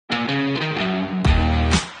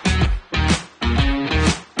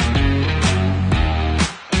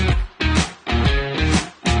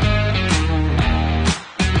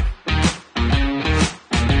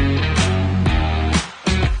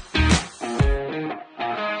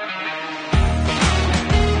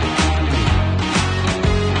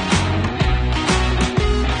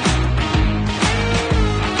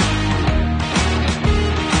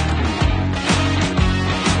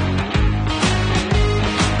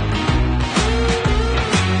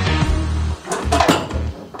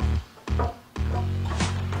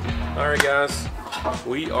Alright guys,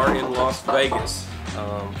 we are in Las Vegas.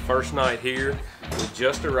 First night here. We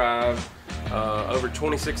just arrived. Over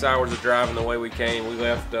 26 hours of driving the way we came. We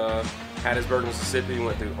left Hattiesburg, Mississippi,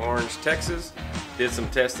 went through Orange, Texas, did some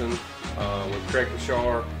testing with Craig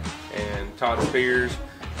Bashar and Todd Spears.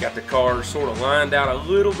 Got the car sort of lined out a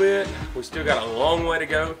little bit. We still got a long way to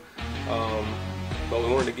go, but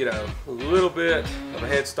we wanted to get a little bit of a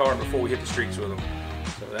head start before we hit the streets with them.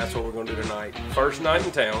 So that's what we're going to do tonight. First night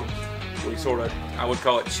in town. We sort of, I would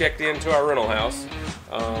call it, checked into our rental house.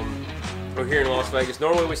 We're here in Las Vegas.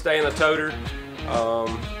 Normally we stay in the toter.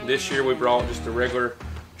 This year we brought just a regular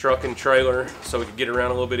truck and trailer so we could get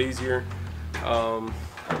around a little bit easier. And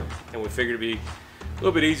we figured it'd be a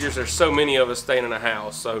little bit easier. There's so many of us staying in a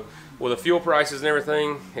house. So with the fuel prices and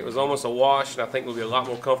everything, it was almost a wash. And I think we'll be a lot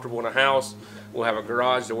more comfortable in a house. We'll have a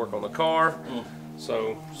garage to work on the car.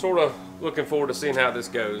 So sort of looking forward to seeing how this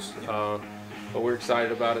goes. But we're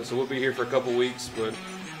excited about it. So we'll be here for a couple weeks. But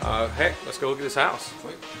heck, let's go look at this house.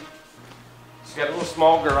 It's got a little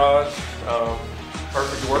small garage,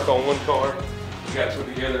 perfect to work on one car. We got to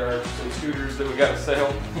put together some scooters that we got to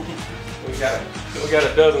sell. we got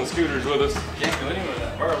a dozen scooters with us. Can't go anywhere with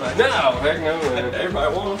that bar back. No, heck no, man.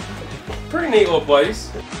 Everybody wants them. Pretty neat little place.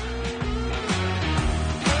 Pretty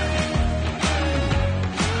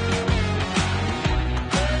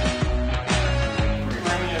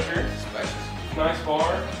roomy up here. Spacious. Nice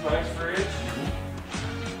bar, nice fridge.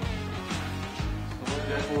 So we'll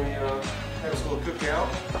definitely have us a little cookout.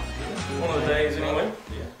 One of the days anyway.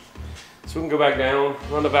 Yeah. So we can go back down,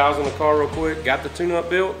 run the valves on the car real quick, got the tune-up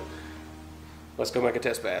built. Let's go make a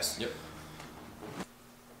test pass. Yep.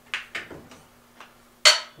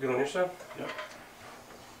 Good on your side? Yep.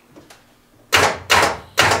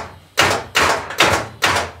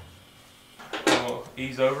 We'll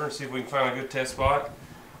ease over and see if we can find a good test spot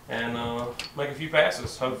and make a few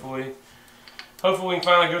passes. Hopefully we can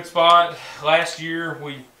find a good spot. Last year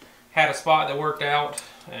we had a spot that worked out,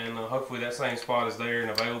 and hopefully that same spot is there and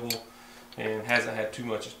available and hasn't had too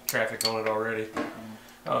much traffic on it already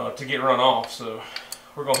to get run off. So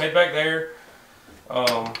we're gonna head back there,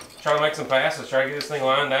 try to make some passes, try to get this thing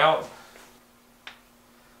lined out.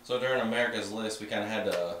 So during America's List, we kind of had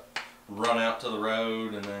to run out to the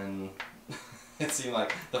road, and then it seemed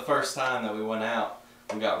like the first time that we went out,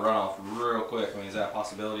 we got run off real quick. I mean, is that a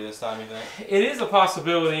possibility this time, you think? It is a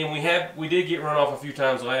possibility, and we did get run off a few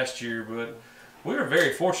times last year, but we were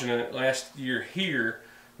very fortunate last year here.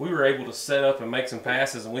 We were able to set up and make some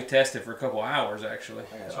passes, and we tested for a couple hours actually.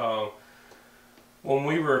 When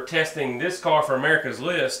we were testing this car for America's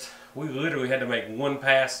List, we literally had to make one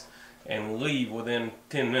pass and leave within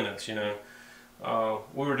 10 minutes, you know.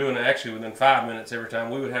 We were doing it actually within 5 minutes every time.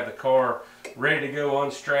 We would have the car ready to go,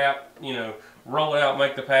 unstrap, you know, roll out,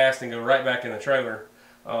 make the pass, and go right back in the trailer.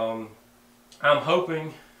 I'm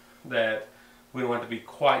hoping that we don't have to be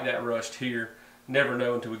quite that rushed here. Never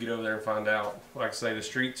know until we get over there and find out. Like I say, the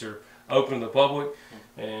streets are open to the public,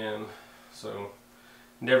 and so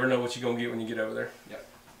never know what you're going to get when you get over there. Yep.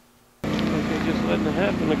 Okay, just letting it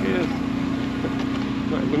happen, I guess.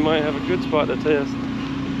 We might have a good spot to test.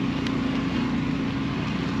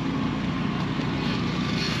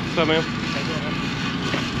 What's up, man?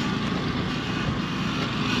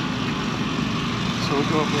 So we'll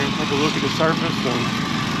go up here and take a look at the surface and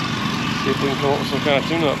see if we can come up with some kind of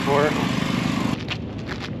tune-up for it.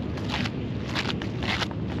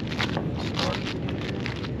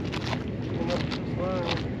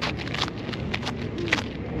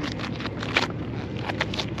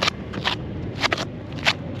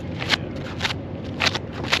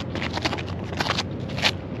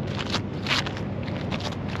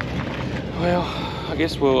 Well, I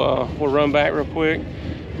guess we'll run back real quick,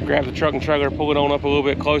 grab the truck and trailer, pull it on up a little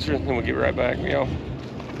bit closer, and then we'll get right back, y'all.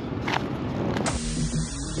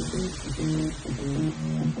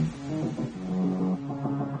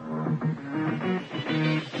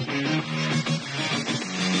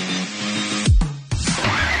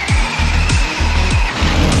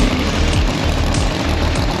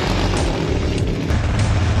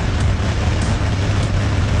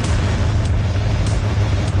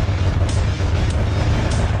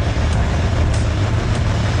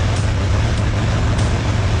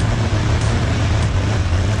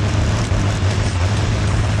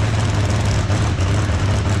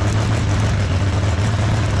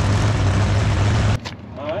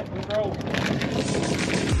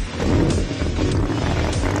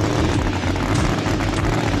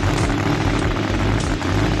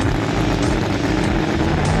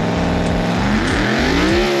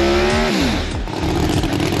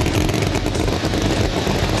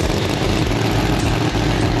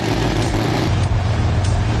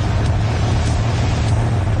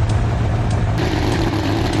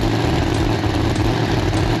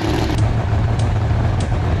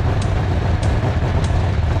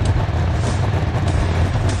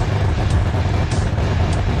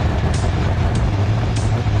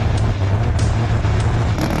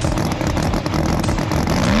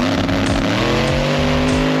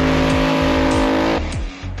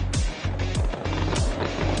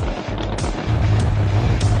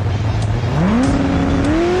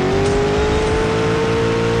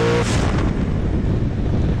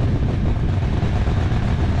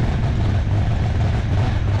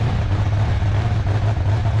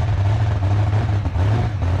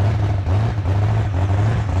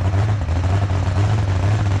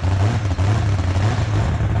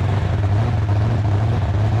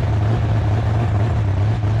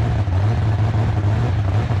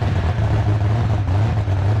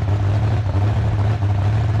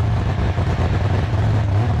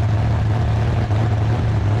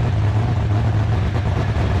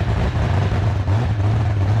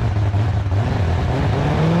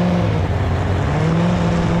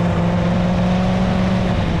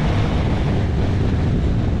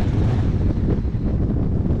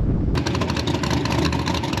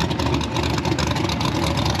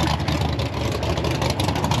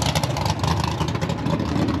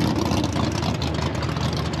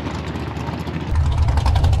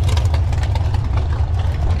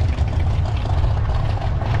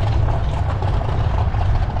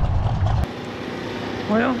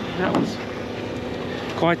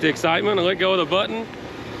 Quite the excitement. I let go of the button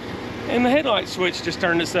and the headlight switch just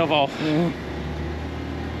turned itself off. Golly.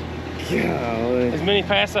 As many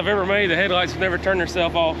passes I've ever made, the headlights have never turned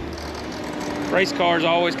themselves off. Race cars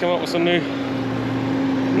always come up with some new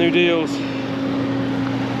deals.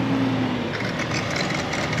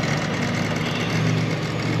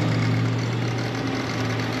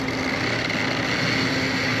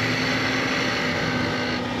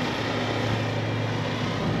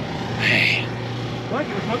 Like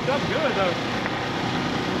it was hooked up good though.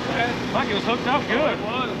 Like it was hooked up good. Oh, it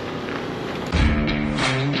was.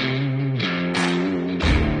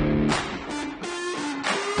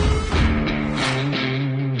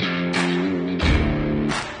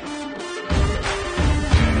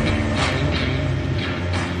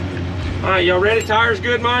 All right, y'all ready? Tires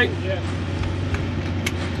good, Mike? Yeah.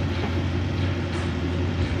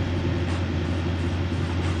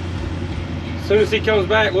 As soon as he comes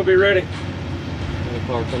back, we'll be ready. The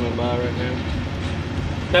car coming by right now.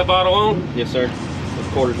 That bottle on? Yes, sir. The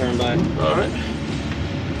quarter turn by. All right.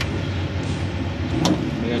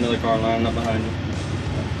 We got another car lining up behind you.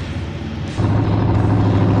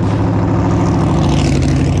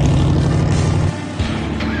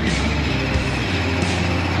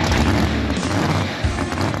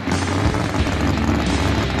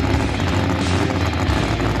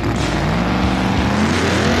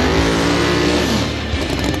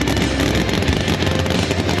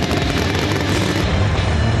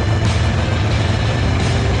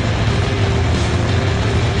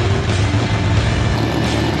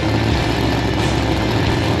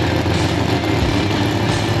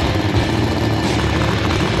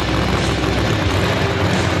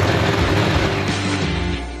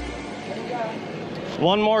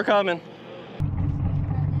 One more coming.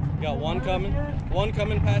 Got one coming. One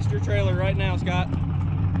coming past your trailer right now, Scott.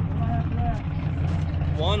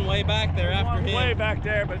 One way back there after him. Way back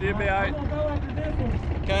there, but it'll be all right.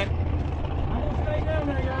 Okay.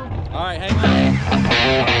 All right, hang on.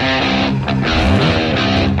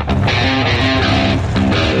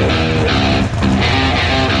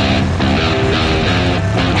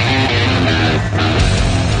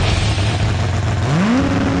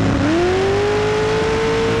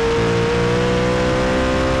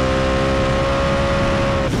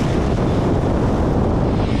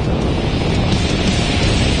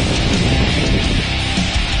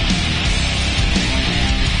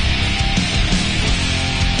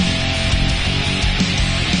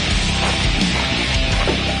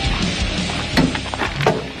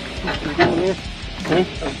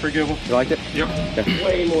 That was a pretty good one. You liked it? Yep. Okay.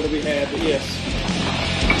 Way more to be had, but yes.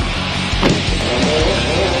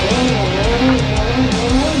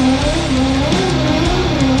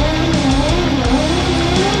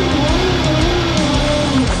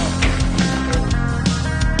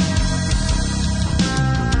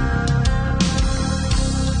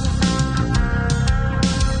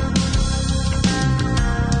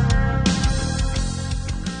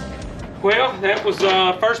 Well, that was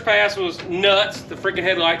first pass was nuts. The freaking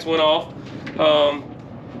headlights went off.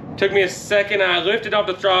 Took me a second. I lifted off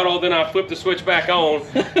the throttle, then I flipped the switch back on.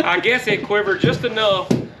 I guess it quivered just enough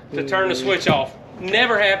to turn the switch off.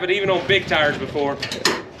 Never happened even on big tires before,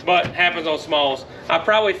 but happens on smalls. I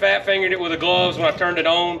probably fat fingered it with the gloves when I turned it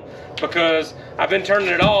on because I've been turning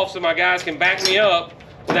it off so my guys can back me up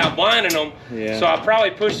without blinding them. Yeah. So I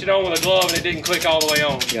probably pushed it on with a glove and it didn't click all the way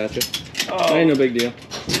on. Gotcha. Ain't no big deal.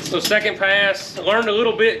 So second pass, learned a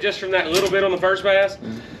little bit just from that little bit on the first pass.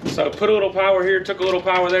 So put a little power here, took a little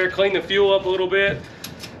power there, cleaned the fuel up a little bit.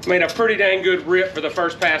 Made a pretty dang good rip for the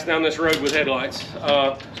first pass down this road with headlights.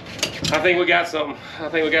 I think we got something. I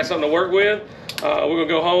think we got something to work with. We're gonna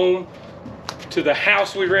go home to the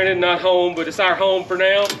house we rented, not home, but it's our home for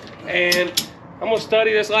now. And I'm gonna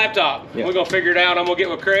study this laptop. Yeah. We're gonna figure it out. I'm gonna get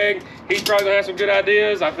with Craig. He's probably gonna have some good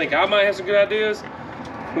ideas. I think I might have some good ideas.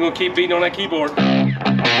 We're gonna keep beating on that keyboard.